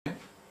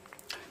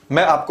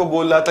मैं आपको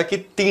बोल रहा था कि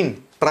 3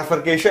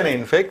 ट्राइफर्केशन है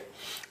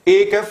इनफैक्ट।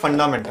 एक है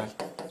फंडामेंटल,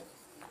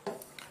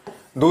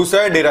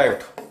 दूसरा है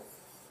डिराइव्ड,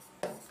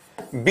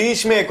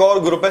 बीच में एक और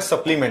ग्रुप है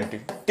सप्लीमेंट्री।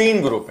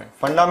 3 ग्रुप है,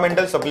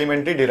 फंडामेंटल,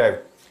 सप्लीमेंट्री, डिराइव्ड।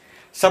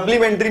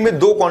 सप्लीमेंट्री में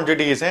 2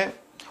 क्वांटिटीज हैं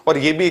और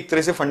ये भी एक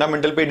तरह से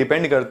फंडामेंटल पे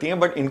डिपेंड करती हैं,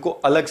 बट इनको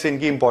अलग से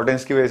इनकी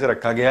इंपॉर्टेंस की वजह से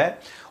रखा गया है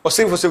और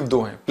सिर्फ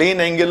 2 हैं,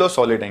 प्लेन एंगल और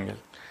सॉलिड एंगल।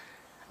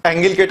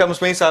 एंगल के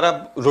टर्म्स में ही सारा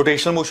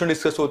रोटेशनल मोशन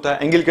डिस्कस होता है,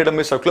 एंगल के टर्म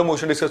में सर्कुलर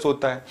मोशन डिस्कस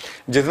होता है।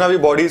 जितना भी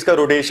बॉडीज का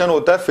रोटेशन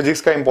होता है,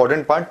 फिजिक्स का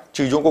इंपॉर्टेंट पार्ट,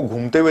 चीजों को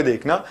घूमते हुए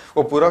देखना,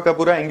 वो पूरा का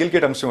पूरा एंगल के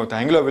टर्म्स में होता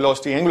है। एंगुलर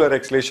वेलोसिटी, एंगुलर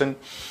एक्सेलरेशन,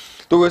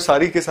 तो वो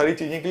सारी की सारी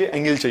चीजें के लिए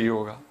एंगल चाहिए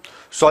होगा।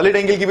 सॉलिड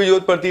एंगल की भी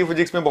जरूरत पड़ती है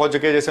फिजिक्स में बहुत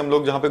जगह, जैसे हम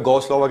लोग जहां पे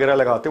गॉस लॉ वगैरह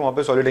लगाते हैं वहां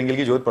पे सॉलिड एंगल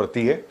की जरूरत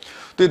पड़ती है।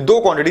 तो ये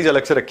 2 क्वांटिटीज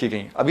अलग से रखी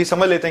गई। अभी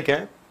समझ लेते हैं क्या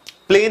है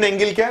प्लेन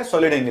एंगल, क्या है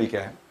सॉलिड एंगल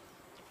क्या है।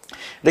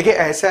 देखिए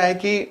ऐसा है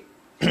कि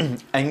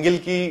एंगल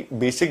की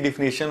बेसिक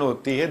डिफिनेशन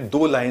होती है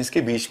 2 लाइंस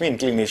के बीच में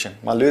इंक्लिनेशन।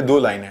 मान लो ये 2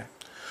 लाइन है,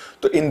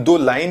 तो इन 2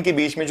 लाइन के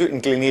बीच में जो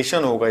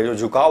इंक्लिनेशन होगा, जो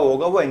झुकाव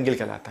होगा, वो एंगल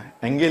कहलाता है।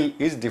 Angle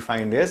is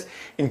defined as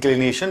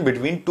inclination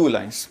between 2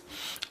 lines.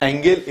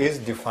 Angle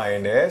is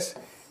defined as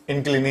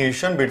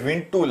inclination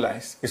between 2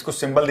 lines. इसको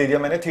सिंबल दे दिया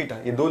मैंने थीटा,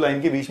 ये 2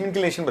 लाइन के बीच में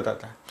इंक्लिनेशन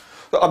बताता है।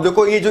 तो अब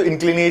देखो ये जो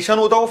इंक्लिनेशन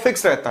होता है वो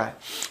फिक्स रहता है,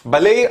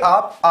 भले ही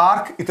आप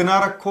आर्क इतना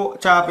रखो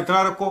चाहे आप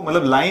इतना रखो,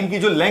 मतलब लाइन की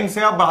जो लेंथ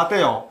है आप बढ़ाते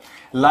जाओ,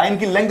 लाइन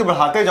की लेंथ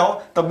बढ़ाते जाओ,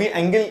 तब भी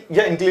एंगल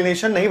या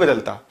इंक्लिनेशन नहीं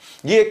बदलता।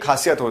 ये एक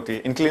खासियत होती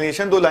है।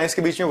 इंक्लिनेशन 2 लाइंस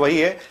के बीच में वही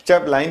है,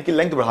 चाहे आप लाइन की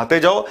लेंथ बढ़ाते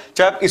जाओ,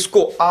 चाहे आप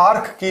इसको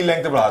आर्क की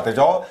लेंथ बढ़ाते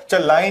जाओ,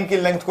 चाहे लाइन की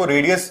लेंथ को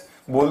रेडियस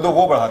बोल दो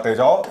वो बढ़ाते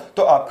जाओ,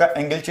 तो आपका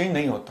एंगल चेंज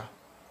नहीं होता,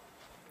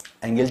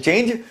 एंगल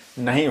चेंज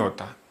नहीं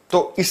होता।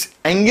 तो इस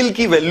एंगल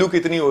की वैल्यू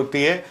कितनी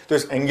होती है, तो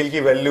इस एंगल की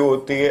वैल्यू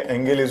होती है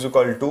angle is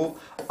equal to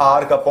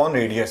arc upon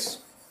radius.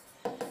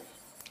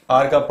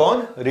 Arc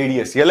upon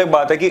radius, ये अलग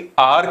बात है कि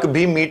आर्क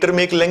भी मीटर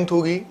में एक लेंथ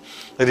होगी,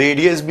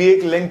 रेडियस भी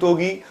एक लेंथ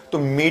होगी, तो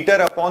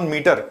मीटर अपॉन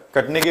मीटर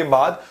कटने के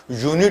बाद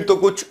यूनिट तो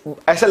कुछ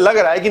ऐसा लग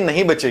रहा है कि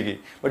नहीं बचेगी,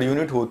 बट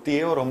यूनिट होती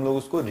है और हम लोग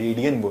उसको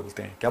रेडियन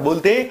बोलते हैं। क्या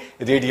बोलते हैं?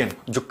 रेडियन।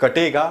 जो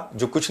कटेगा,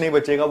 जो कुछ नहीं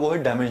बचेगा, वो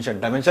है डायमेंशन।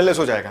 डायमेंशनलेस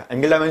हो जाएगा,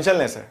 एंगल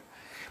डायमेंशनलेस है,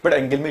 बट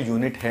एंगल में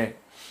यूनिट है।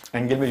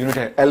 एंगल में यूनिट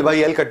है। एल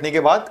बाई एल कटने के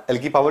बाद एल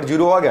की पावर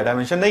 0 आ गया,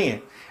 डायमेंशन नहीं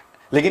है,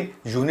 लेकिन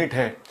यूनिट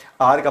है।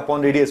 Arc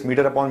upon radius,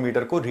 metre upon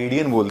metre को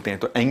रेडियन बोलते हैं।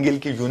 तो एंगल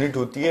की यूनिट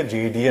होती है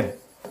रेडियन,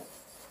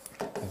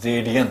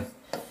 रेडियन,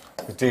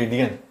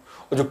 रेडियन।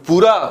 और जो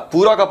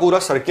पूरा का पूरा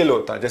सर्किल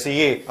होता है, जैसे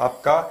ये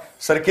आपका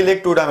सर्किल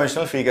एक 2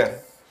 डायमेंशनल फिगर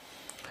है।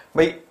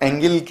 भाई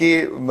एंगल की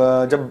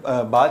जब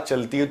बात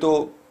चलती है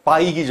तो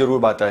पाई की जरूर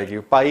बात आएगी।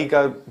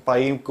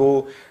 पाई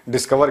को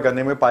डिस्कवर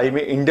करने में, पाई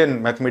में इंडियन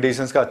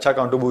मैथमेटिशियंस का अच्छा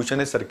कंट्रीब्यूशन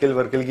है। सर्किल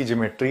वर्किल की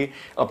ज्योमेट्री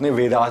अपने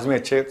वेदास में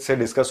अच्छे से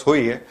डिस्कस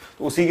हुई है,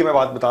 तो उसी की मैं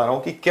बात बता रहा हूं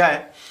कि क्या है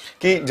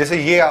कि जैसे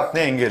ये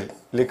आपने एंगल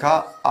लिखा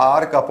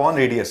आर्क अपॉन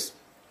रेडियस,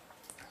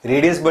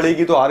 रेडियस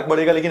बढ़ेगी तो आर्क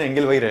बढ़ेगा, लेकिन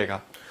एंगल वही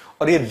रहेगा।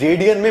 और ये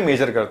रेडियन में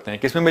मेजर करते हैं।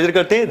 किस में मेजर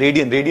करते हैं?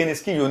 रेडियन। रेडियन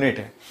इसकी यूनिट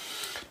है।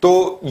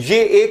 तो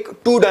ये एक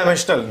 2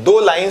 डायमेंशनल, 2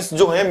 लाइंस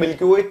जो है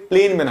मिलकर वो एक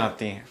प्लेन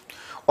बनाती हैं,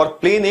 और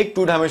प्लेन एक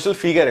 2 डायमेंशनल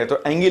फिगर है।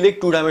 तो एंगल एक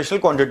 2 डायमेंशनल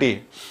क्वांटिटी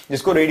है,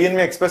 जिसको रेडियन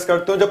में एक्सप्रेस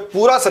करते हो। जब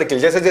पूरा सर्किल,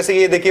 जैसे जैसे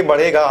ये देखिए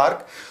बढ़ेगा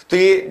आर्क, तो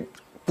ये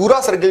पूरा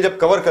सर्किल जब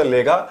कवर कर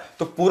लेगा,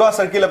 तो पूरा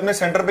सर्किल अपने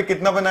सेंटर पे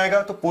कितना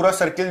बनाएगा? तो पूरा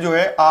सर्किल जो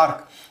है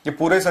आर्क, ये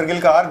पूरे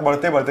सर्किल का आर्क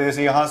बढ़ते बढ़ते,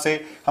 जैसे यहां से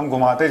हम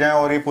घुमाते जाएं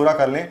और ये पूरा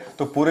कर लें,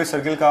 तो पूरे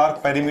सर्किल का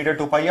arc perimeter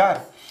 2 pi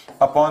are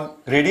upon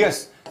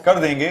radius कर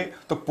देंगे,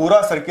 तो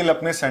पूरा सर्किल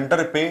अपने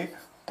सेंटर पे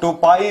 2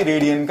 पाई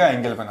रेडियन का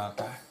एंगल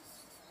बनाता है।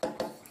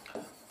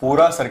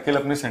 पूरा सर्किल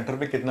अपने सेंटर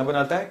पे कितना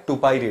बनाता है? 2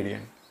 पाई रेडियन।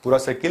 पूरा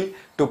सर्किल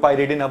 2 पाई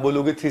रेडियन, आप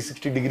बोलोगे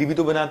 360 डिग्री भी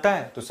तो बनाता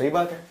है, तो सही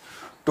बात है,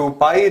 2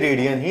 पाई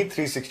रेडियन ही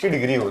 360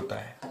 डिग्री होता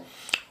है।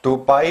 2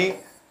 पाई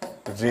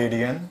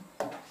रेडियन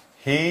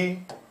ही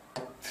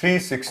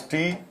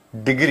 360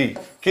 डिग्री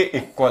के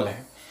इक्वल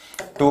है।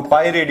 2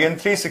 पाई रेडियन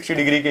 360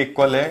 डिग्री के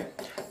इक्वल है,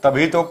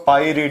 तभी तो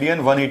पाई रेडियन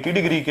 180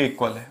 डिग्री के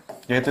इक्वल है।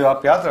 ये तो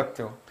आप याद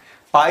रखते हो,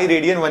 पाई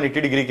रेडियन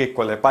 180 डिग्री के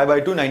इक्वल है। Pi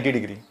by 2 90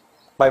 degree,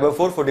 pi by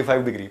 4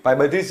 45 degree, pi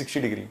by 3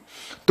 60 degree.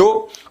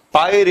 तो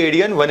पाई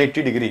रेडियन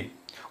 180 डिग्री।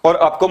 और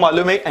आपको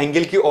मालूम है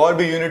एंगल की और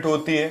भी यूनिट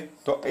होती है,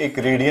 तो एक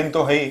रेडियन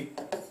तो है ही,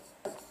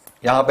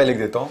 यहां पे लिख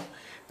देता हूं,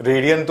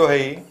 रेडियन तो है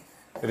ही,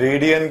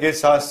 रेडियन के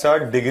साथ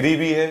साथ डिग्री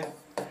भी है,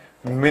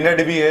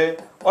 मिनट भी है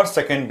और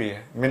सेकंड भी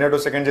है। मिनट और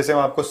सेकंड, जैसे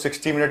आपको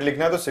 60 मिनट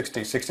लिखना है तो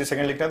 60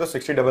 सेकंड लिखना है तो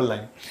 60 डबल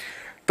लाइन।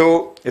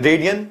 तो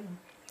radian,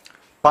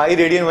 pi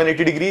radian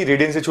 180 degree,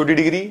 radian से छोटी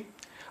डिग्री,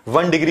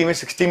 1 डिग्री में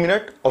 60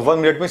 मिनट और 1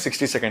 मिनट में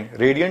 60 second.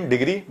 Radian,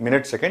 degree,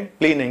 minute, second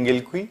plane angle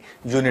की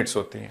यूनिट्स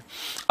होती हैं।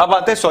 अब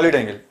आते हैं सॉलिड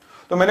एंगल।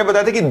 तो मैंने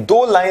बताया था कि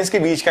 2 लाइंस के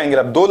बीच का एंगल,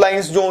 अब 2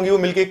 लाइंस जो होंगी वो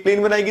मिलकर एक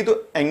प्लेन बनाएगी,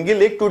 तो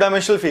एंगल एक 2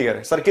 डायमेंशनल फिगर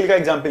है। सर्किल का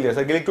एग्जांपल लिया,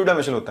 सर्किल एक 2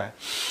 डायमेंशनल होता है।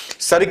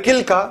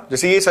 सर्किल का,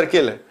 जैसे ये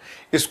सर्किल है,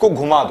 इसको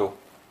घुमा दो,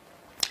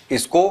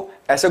 इसको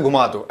ऐसे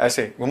घुमा दो,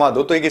 ऐसे घुमा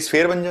दो, तो एक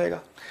स्फीयर बन जाएगा।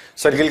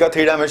 सर्किल का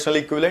 3 डायमेंशनल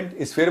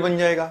इक्विवेलेंट स्फीयर बन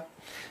जाएगा।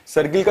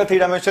 सर्किल का 3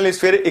 डायमेंशनल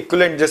स्फीयर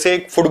इक्विवेलेंट, जैसे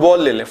एक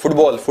फुटबॉल ले लें,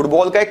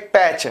 फुटबॉल का एक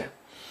पैच है,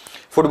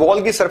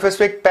 फुटबॉल की सरफेस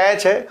पे एक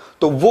पैच है,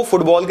 तो वो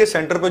फुटबॉल के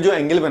सेंटर पे जो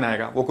एंगल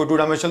बनाएगा वो कोई टू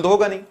डायमेंशनल तो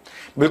होगा नहीं।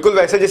 बिल्कुल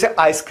वैसे जैसे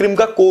आइसक्रीम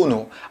का कोन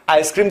हो,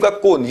 आइसक्रीम का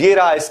कोन, ये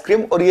रहा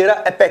आइसक्रीम और ये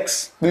रहा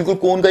एपेक्स, बिल्कुल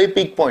कोन का ही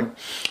पीक पॉइंट।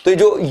 तो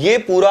जो ये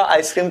पूरा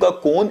आइसक्रीम का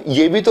कोन,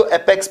 ये भी तो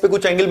एपेक्स पे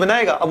कुछ एंगल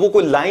बनाएगा। अब वो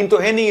कोई लाइन तो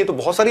है नहीं, ये तो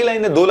बहुत सारी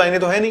लाइन है, 2 लाइनें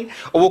तो है नहीं,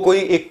 और वो कोई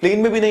एक प्लेन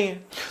में भी नहीं है।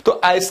 तो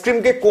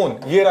आइसक्रीम के कोन,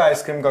 ये रहा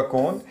आइसक्रीम का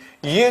कोन,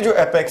 ये जो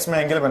एपेक्स में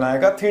एंगल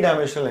बनाएगा 3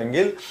 डायमेंशनल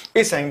एंगल,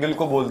 इस एंगल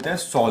को बोलते हैं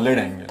सॉलिड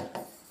एंगल।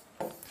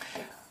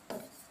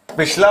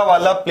 पिछला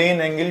वाला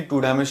प्लेन एंगल 2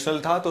 डायमेंशनल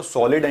था, तो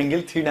सॉलिड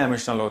एंगल 3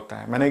 डायमेंशनल होता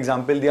है। मैंने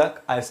एग्जांपल दिया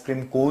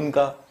आइसक्रीम कोन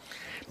का,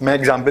 मैं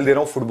एग्जांपल दे रहा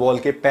हूं फुटबॉल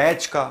के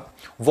पैच का,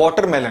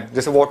 वाटरमेलन,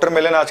 जैसे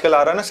वाटरमेलन आजकल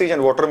आ रहा है ना सीजन,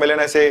 वाटरमेलन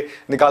ऐसे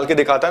निकाल के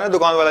दिखाता है ना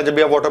दुकान वाला, जब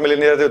भी आप वाटरमेलन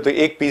ले जाते हो तो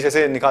एक पीस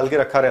ऐसे निकाल के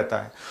रखा रहता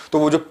है, तो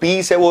वो जो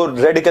पीस है वो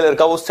रेड कलर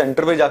का, वो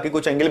सेंटर पे जाके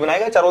कुछ एंगल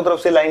बनाएगा, चारों तरफ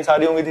से लाइन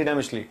सारी होंगी 3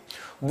 डायमेंशनली,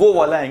 वो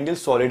वाला एंगल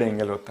सॉलिड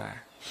एंगल होता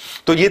है।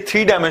 तो ये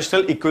 3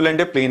 डायमेंशनल इक्विवेलेंट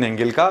है प्लेन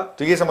एंगल का।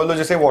 तो ये समझ लो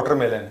जैसे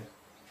वाटरमेलन है,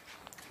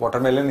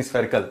 वाटरमेलन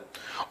स्फेरिकल,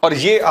 और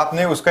ये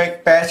आपने उसका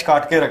एक पैच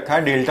काट के रखा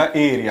है डेल्टा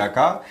ए एरिया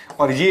का,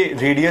 और ये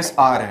रेडियस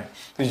आर है,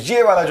 तो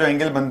ये वाला जो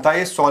एंगल बनता है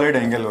ये सॉलिड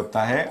एंगल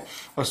होता है।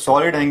 और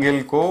सॉलिड एंगल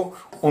को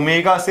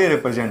ओमेगा से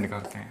रिप्रेजेंट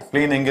करते हैं,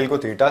 प्लेन एंगल को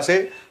थीटा से,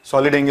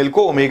 सॉलिड एंगल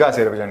को ओमेगा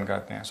से रिप्रेजेंट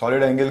करते हैं,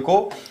 सॉलिड एंगल को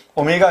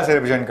ओमेगा से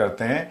रिप्रेजेंट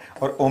करते हैं,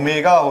 और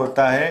ओमेगा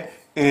होता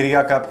है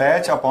एरिया का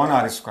पैच अपॉन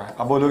आर स्क्वायर।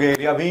 अब बोलोगे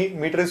एरिया भी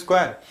मीटर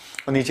स्क्वायर,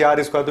 और नीचे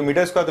आर स्क्वायर तो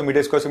मीटर स्क्वायर, तो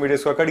मीटर स्क्वायर से मीटर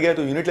स्क्वायर कट गया,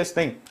 तो यूनिटलेस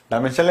नहीं,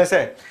 डायमेंशनलेस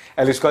है।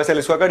 एल स्क्वायर से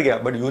एल स्क्वायर कट गया,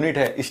 बट यूनिट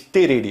है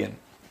स्टेरेडियन।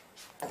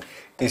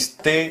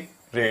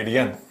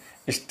 स्टेरेडियन,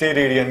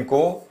 स्टेरेडियन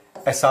को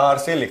एसआर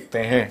से लिखते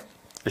हैं।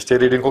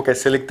 स्टेरेडियन को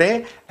कैसे लिखते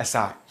हैं?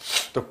 एसआर।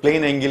 तो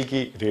प्लेन एंगल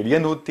की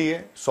रेडियन होती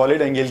है,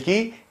 सॉलिड एंगल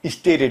की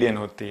स्टेरेडियन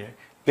होती है।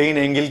 प्लेन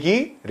एंगल की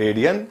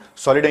रेडियन,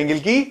 सॉलिड एंगल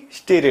की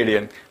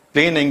स्टेरेडियन।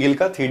 प्लेन एंगल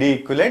का 3D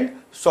इक्विवेलेंट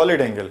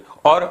सॉलिड एंगल,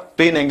 और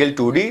प्लेन एंगल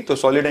 2D, तो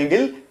सॉलिड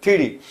एंगल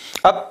 3D।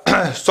 अब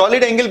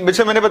सॉलिड एंगल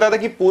जैसे मैंने बताया था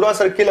कि पूरा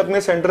सर्किल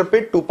अपने सेंटर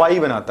पे 2 पाई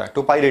बनाता है,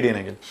 2 पाई रेडियन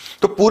एंगल।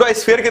 तो पूरा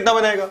स्फीयर कितना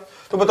बनेगा?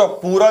 तो बताओ,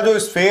 पूरा जो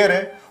स्फीयर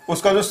है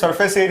उसका जो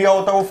सरफेस एरिया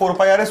होता है वो 4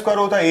 पाई आर स्क्वायर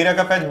होता है। एरिया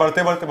का पैच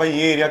बढ़ते बढ़ते, भाई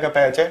ये एरिया का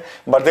पैच है,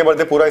 बढ़ते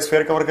बढ़ते पूरा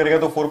स्फीयर कवर करेगा,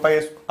 तो 4 पाई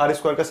आर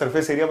स्क्वायर का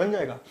सरफेस एरिया बन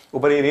जाएगा।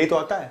 ऊपर एरिया तो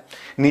आता है,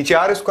 नीचे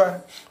आर स्क्वायर,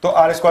 तो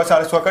आर स्क्वायर से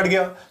आर स्क्वायर कट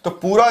गया, तो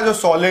पूरा जो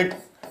सॉलिड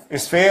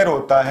स्फीयर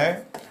होता है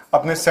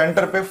अपने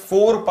सेंटर पे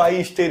 4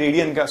 पाई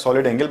स्टेरेडियन का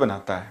सॉलिड एंगल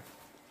बनाता है।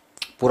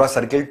 पूरा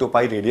सर्किल 2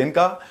 पाई रेडियन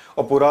का,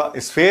 और पूरा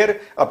स्फीयर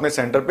अपने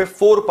सेंटर पे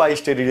 4 पाई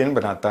स्टेरेडियन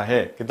बनाता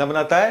है। कितना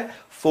बनाता है?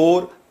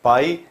 4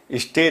 पाई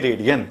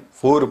स्टेरेडियन,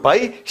 4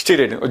 पाई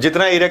स्टेरेडियन। और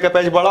जितना एरिया का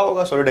पैच बड़ा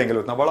होगा सॉलिड एंगल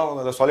उतना बड़ा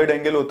होगा। तो सॉलिड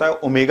एंगल होता है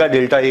omega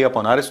delta A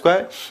upon are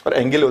square, और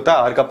एंगल होता है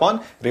आर का अपॉन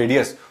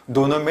रेडियस।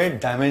 दोनों में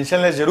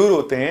डायमेंशनलेस जरूर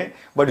होते हैं,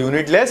 बट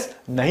यूनिटलेस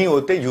नहीं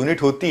होते।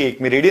 यूनिट होती है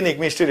एक में रेडियन, एक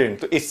में स्टेरेडियन।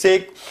 तो इससे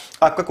एक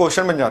आपका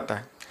क्वेश्चन बन जाता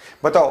है,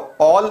 बताओ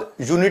all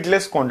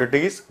unitless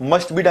quantities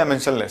must be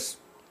dimensionless.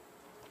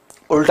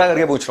 उल्टा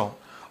करके पूछ रहा हूं,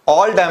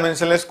 all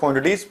dimensionless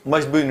quantities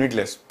must be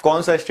unitless.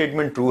 कौन सा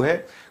स्टेटमेंट ट्रू है,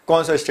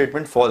 कौन सा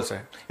स्टेटमेंट फॉल्स है,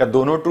 या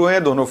दोनों ट्रू है या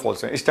दोनों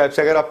फॉल्स है? इस टाइप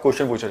से अगर आप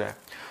क्वेश्चन पूछा जाए,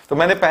 तो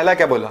मैंने पहला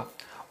क्या बोला,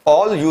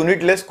 all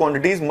unitless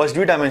quantities must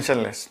be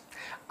dimensionless.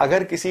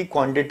 अगर किसी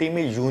क्वांटिटी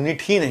में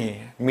यूनिट ही नहीं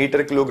है,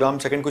 मीटर किलोग्राम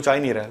सेकंड कुछ आ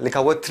ही नहीं रहा, लिखा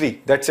हुआ 3,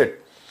 दैट्स इट,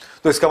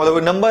 तो इसका मतलब वो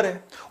नंबर है,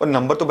 और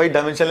नंबर तो भाई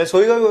डायमेंशनलेस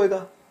होगा ही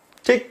होगा,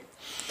 ठीक।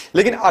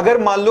 लेकिन अगर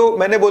मान लो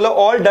मैंने बोला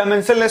all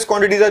dimensionless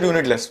quantities are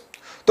unitless,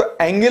 तो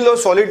एंगल और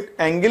सॉलिड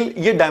एंगल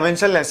ये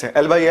डायमेंशनलेस है,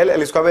 L by L,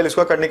 L square by L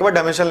square करने के बाद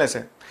डायमेंशनलेस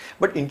है,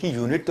 बट इनकी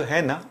यूनिट तो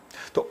है ना।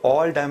 तो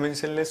all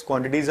dimensionless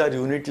quantities are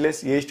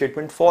unitless, ये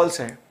स्टेटमेंट फॉल्स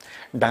है।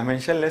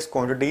 डायमेंशनलेस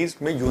क्वांटिटीज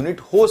में यूनिट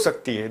हो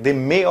सकती है, दे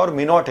मे और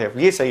मे नॉट हैव,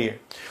 ये सही है।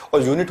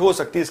 और यूनिट हो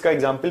सकती है, इसका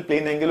एग्जांपल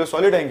प्लेन एंगल और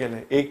सॉलिड एंगल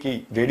है, एक की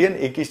रेडियन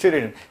एक की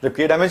स्टेरेडियन,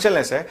 जबकि ये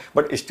डायमेंशनलेस है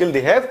but still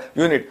they have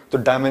unit. तो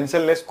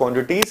dimensionless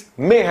quantities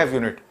may have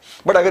unit,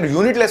 but अगर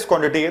यूनिटलेस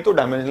क्वांटिटी है तो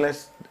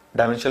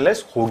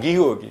डायमेंशनलेस होगी ही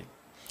होगी।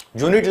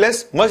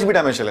 Unitless must be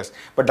dimensionless,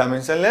 but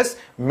dimensionless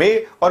मे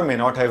और may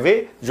not have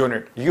a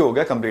unit. ये हो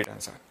गया कंप्लीट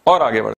आंसर। और आगे बढ़